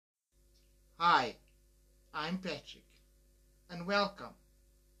Hi, I'm Patrick, and welcome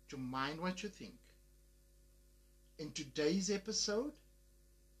to Mind What You Think. In today's episode,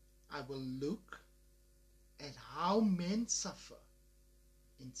 I will look at how men suffer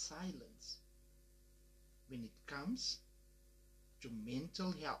in silence when it comes to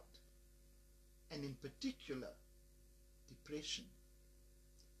mental health, and in particular, depression.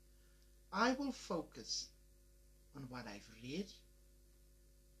 I will focus on what I've read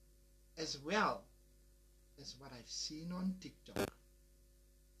as well as what I've seen on TikTok.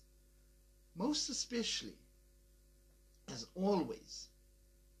 Most especially, as always,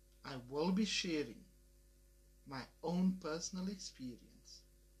 I will be sharing my own personal experience.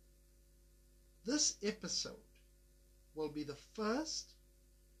 This episode will be the first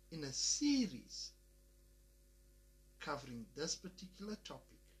in a series covering this particular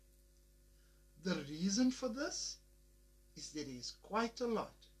topic. The reason for this is that there is quite a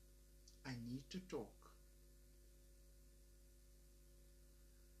lot I need to talk.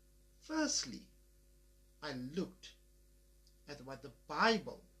 Firstly, I looked at what the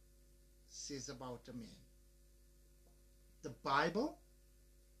Bible says about a man. The Bible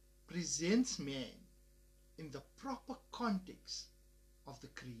presents man in the proper context of the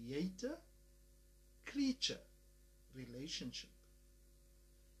creator-creature relationship.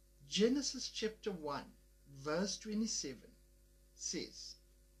 Genesis chapter 1 verse 27 says,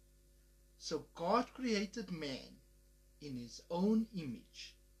 "So God created man in his own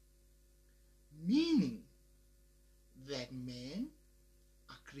image," meaning that men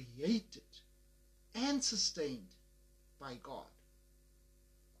are created and sustained by God.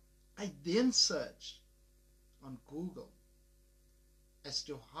 I then searched on Google as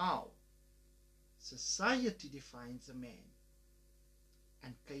to how society defines a man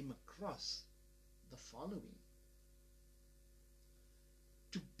and came across the following.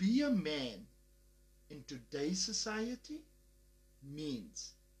 To be a man in today's society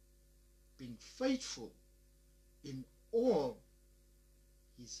means being faithful in all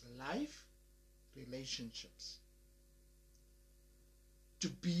his life relationships. To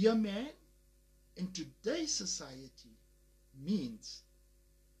be a man in today's society means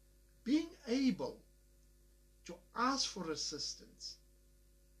being able to ask for assistance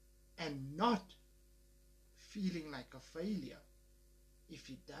and not feeling like a failure if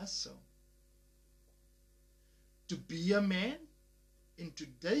he does so. To be a man in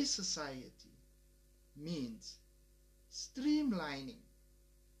today's society means streamlining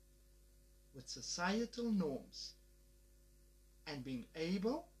with societal norms and being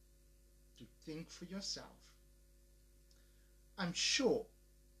able to think for yourself. I'm sure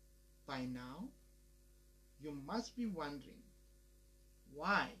by now you must be wondering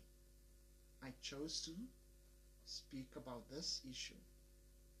why I chose to speak about this issue.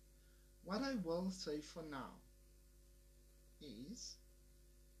 What I will say for now is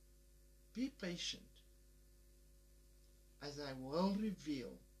be patient as I will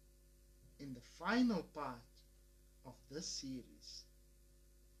reveal in the final part of this series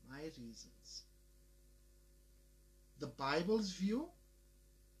my reasons. The Bible's view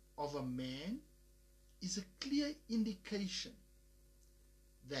of a man is a clear indication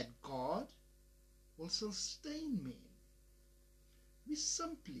that God will sustain man. We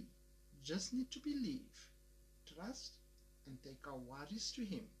simply just need to believe, trust, and take our worries to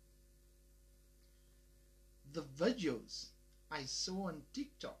Him. The videos I saw on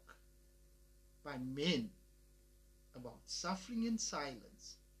TikTok by men about suffering in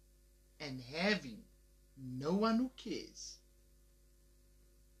silence and having no one who cares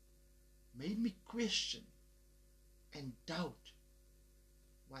made me question and doubt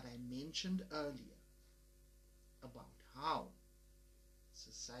what I mentioned earlier about how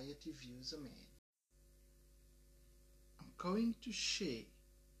society views a man. I'm going to share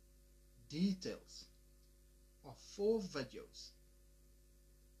details of 4 videos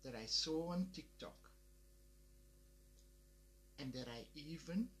that I saw on TikTok, and that I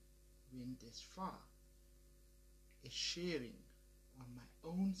even went as far as sharing on my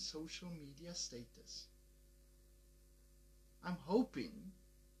own social media status. I'm hoping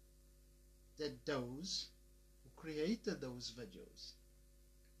that those who created those videos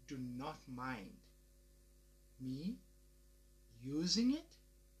do not mind me using it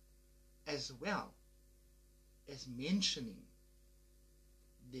as well as mentioning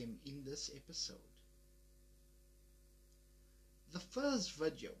them in this episode. The first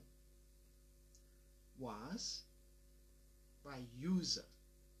video was by user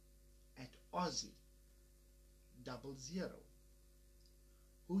at Aussie00,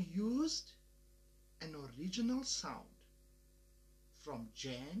 who used an original sound from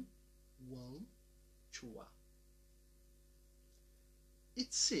Jan Will Chua.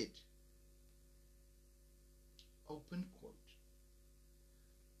 It said, open quote,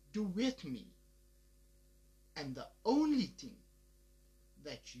 "Duet me, and the only thing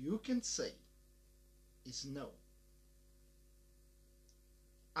that you can say is no.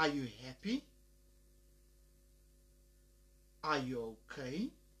 Are you happy? Are you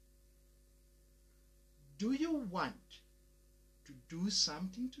okay? Do you want to do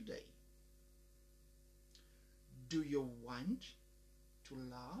something today? Do you want to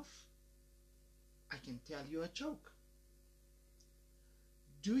laugh? I can tell you a joke.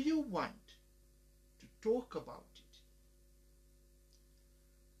 Do you want to talk about it?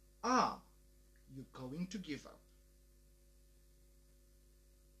 Are you going to give up?"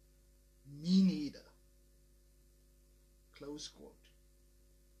 Me neither. Close quote.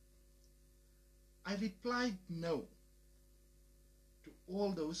 I replied no to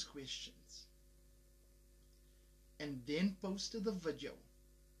all those questions and then posted the video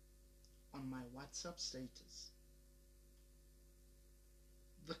on my WhatsApp status.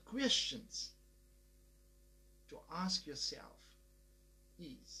 The questions to ask yourself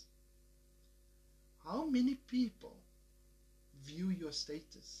is, how many people view your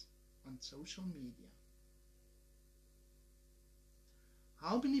status on social media?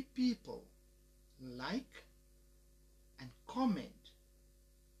 How many people like and comment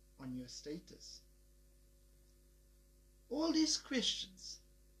on your status? All these questions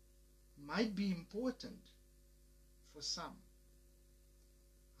might be important for some.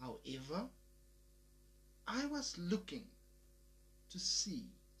 However, I was looking to see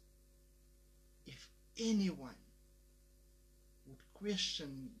if anyone would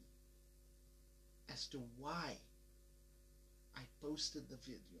question me as to why I posted the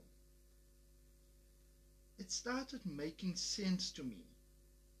video. It started making sense to me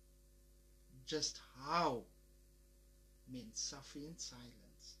just how men suffer in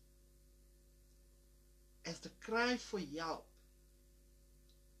silence, as the cry for help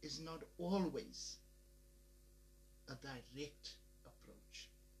is not always a direct approach.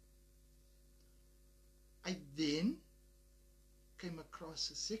 I then came across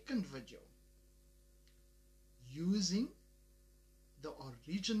a second video using the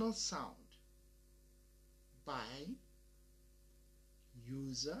original sound by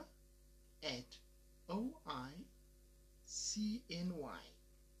user at OICNY,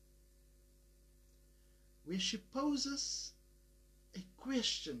 where she poses a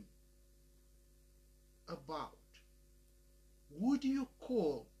question about who do you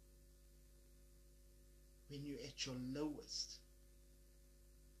call when you're at your lowest.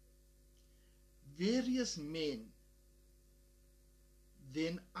 Various men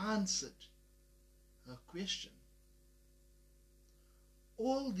then answered her question.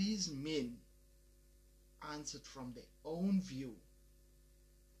 All these men answered from their own view.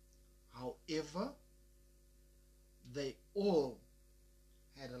 However, they all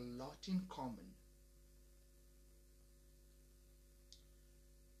had a lot in common.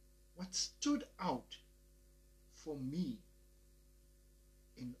 What stood out for me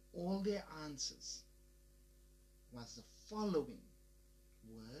in all their answers was the following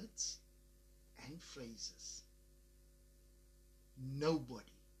words and phrases: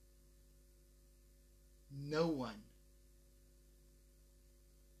 nobody, no one,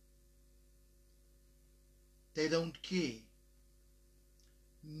 they don't care,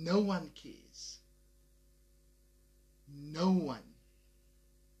 no one cares, no one,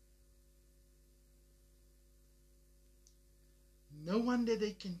 no one that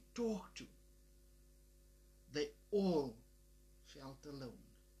they can talk to. They all felt alone.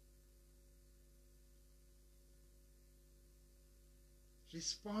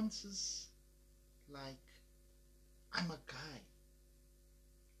 Responses like, I'm a guy,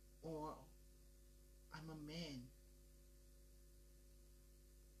 or I'm a man.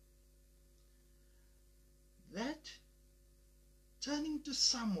 That turning to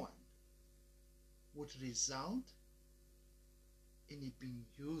someone would result in it being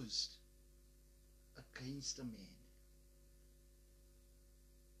used against a man.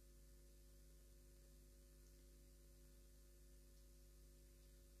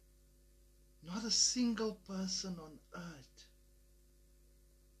 Not a single person on earth.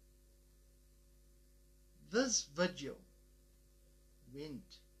 This video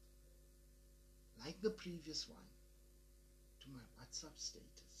went, like the previous one, to my WhatsApp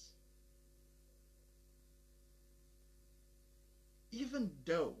status. Even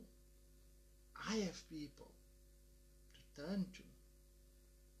though I have people to turn to,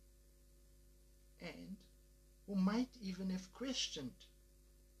 and who might even have questioned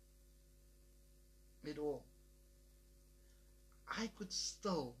at all, I could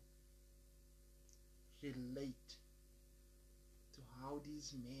still relate to how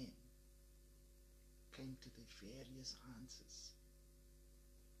these men came to the various answers.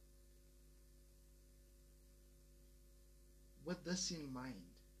 With this in mind,